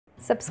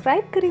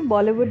Subscribe करें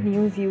Bollywood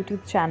news YouTube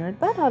channel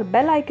पर और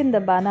बेल आइकन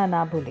दबाना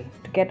ना भूलें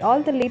to get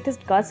all the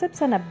latest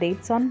gossips and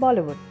updates on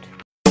Bollywood.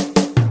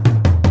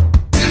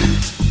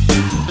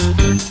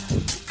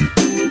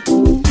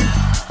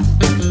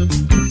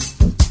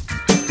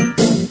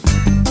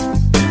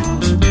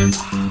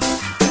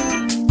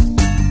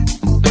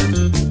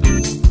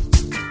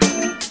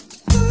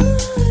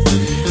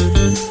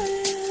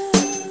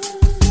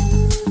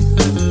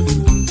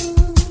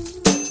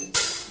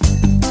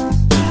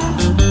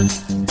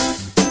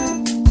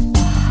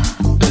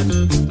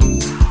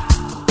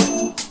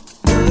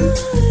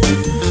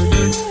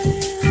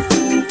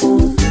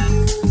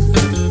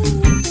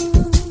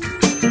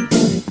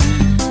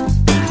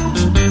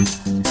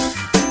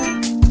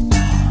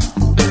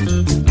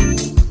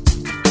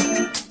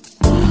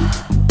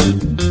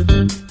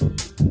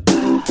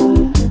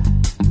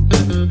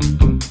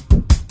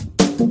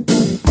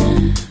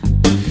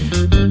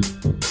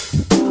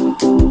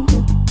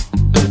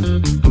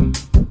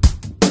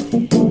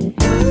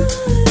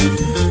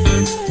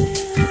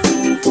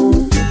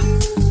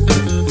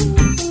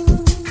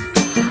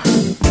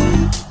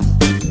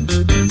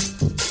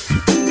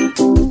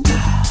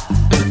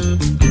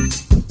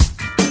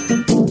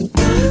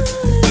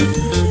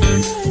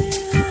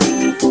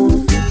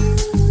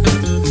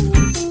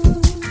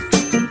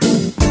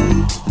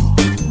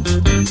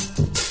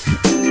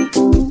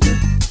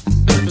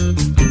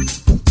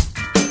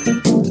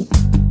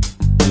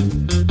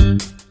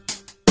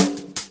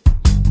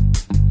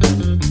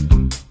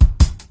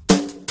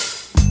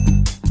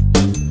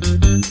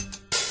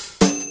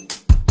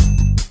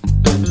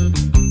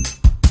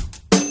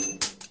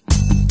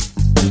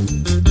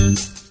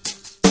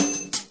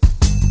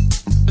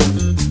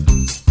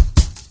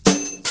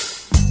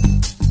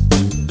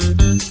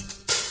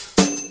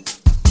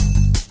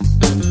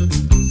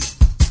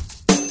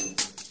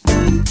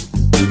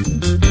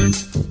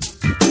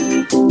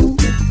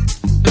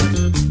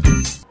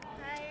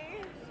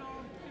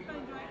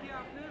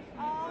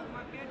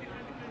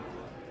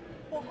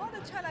 बहुत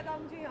अच्छा लगा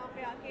मुझे यहाँ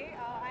पे आके।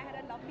 I had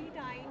a lovely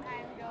time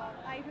and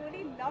I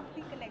really love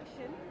the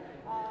collection.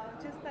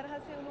 जिस तरह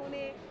से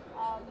उन्होंने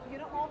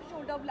ऑफ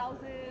शोल्डर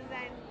ब्लाउजेज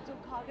एंड जो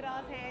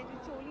घाघरास हैं, जो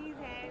चोलीज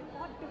हैं,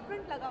 बहुत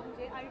डिफरेंट लगा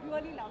मुझे। I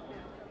really love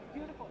it,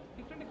 beautiful.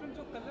 Different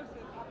जो कलर्स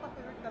है, आपका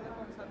फेवरेट कलर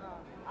कौन सा था?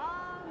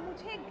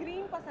 मुझे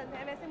ग्रीन पसंद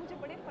है। वैसे मुझे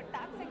बड़े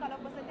फटाक से कलर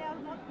पसंद है और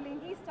बहुत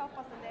ब्लिंगी स्टफ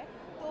पसंद है।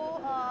 तो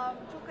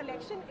जो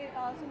कलेक्शन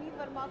सुनीत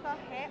वर्मा का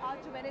है आज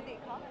जो मैंने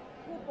देखा,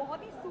 वो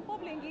बहुत ही सुपर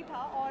ब्लिंगी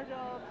था और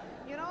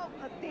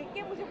देख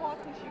के मुझे बहुत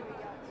खुशी हुई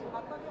आज।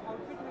 आपका जो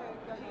आउटफिट है,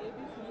 क्या ये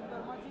भी सुनीत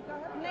वर्मा जी का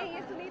है? नहीं,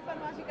 ये सुनीत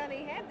वर्मा जी का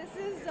नहीं है। This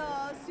is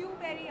sue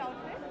berry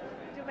outfit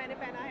जो मैंने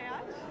पहना है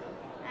आज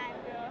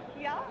एंड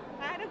या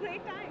I had a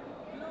great time.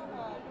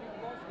 Big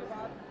boss के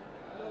बाद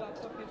लोग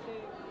आपको फिर से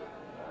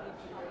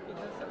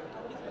इधर से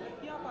थोड़ी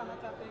झलकियाँ पाना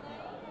चाहते हैं कि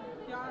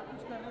क्या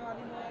कुछ करने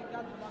वाली है,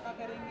 क्या धमाका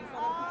करेंगी,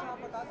 सब कुछ आप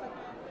बता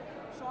सकें।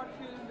 शॉर्ट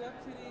फिल्म, वेब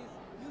सीरीज,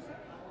 यूँ सब।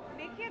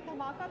 देखिए,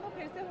 धमाका तो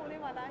फिर से होने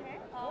वाला है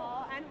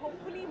एंड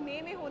होपफुली मई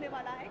में होने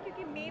वाला है,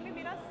 क्योंकि मई में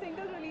मेरा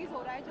सिंगल रिलीज़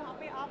हो रहा है जहाँ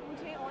पे आप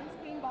मुझे ऑन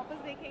स्क्रीन वापस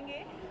देखेंगे।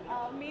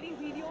 मेरी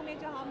वीडियो में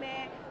जहाँ मैं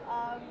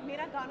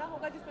मेरा गाना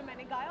होगा जिसमें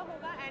मैंने गाया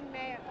होगा एंड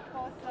मैं of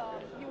course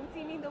you will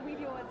see me in the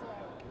video as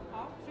well.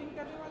 आप सिंग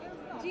करने वाले हैं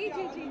उसमें? जी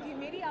जी जी जी,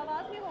 मेरी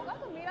आवाज़ में होगा,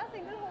 तो मेरा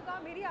सिंगल होगा,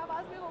 मेरी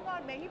आवाज़ में होगा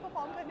और मैं ही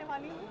परफॉर्म करने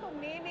वाली हूँ। तो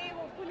मई में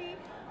होपफुली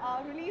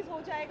रिलीज़ हो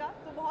जाएगा,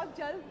 तो बहुत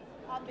जल्द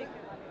आप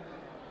देखने वाले हैं।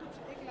 कुछ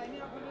एक लाइनें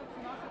आप हमें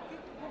सुना सकती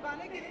हैं वो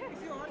गाने के लिए,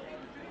 किसी और के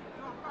दूसरे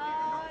जो आपका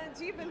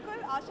जी बिल्कुल,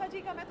 आशा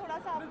जी का मैं थोड़ा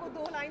सा आपको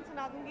 2 लाइन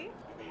सुना दूंगी।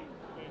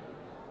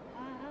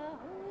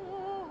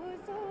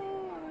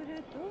 हुजूर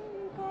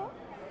तुमको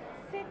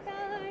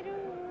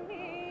सितारों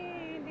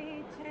में ले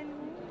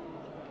चलूं,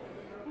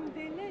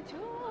 दिल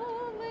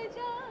झूम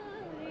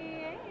जाए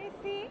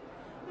ऐसी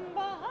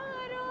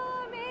बहारों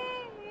में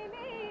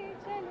ले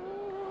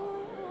चलूं,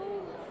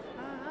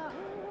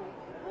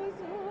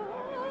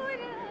 हुजूर।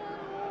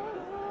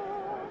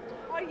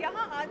 और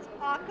यहाँ आज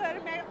आकर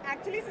मैं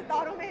एक्चुअली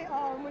सितारों में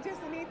मुझे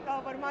सुनीत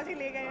वर्मा जी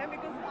ले गए हैं,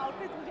 बिकॉज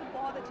आउटफिट्स मुझे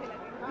बहुत अच्छे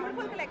लगे।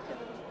 Beautiful collection.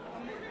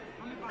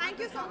 Thank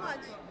you so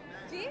much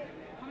जी।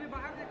 हमने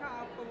बाहर देखा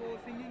आपको वो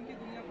सिंगिंग की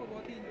दुनिया को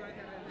बहुत ही एंजॉय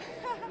कर रहे हैं।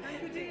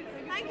 Thank you ji.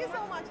 Thank you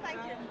so much, thank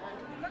you.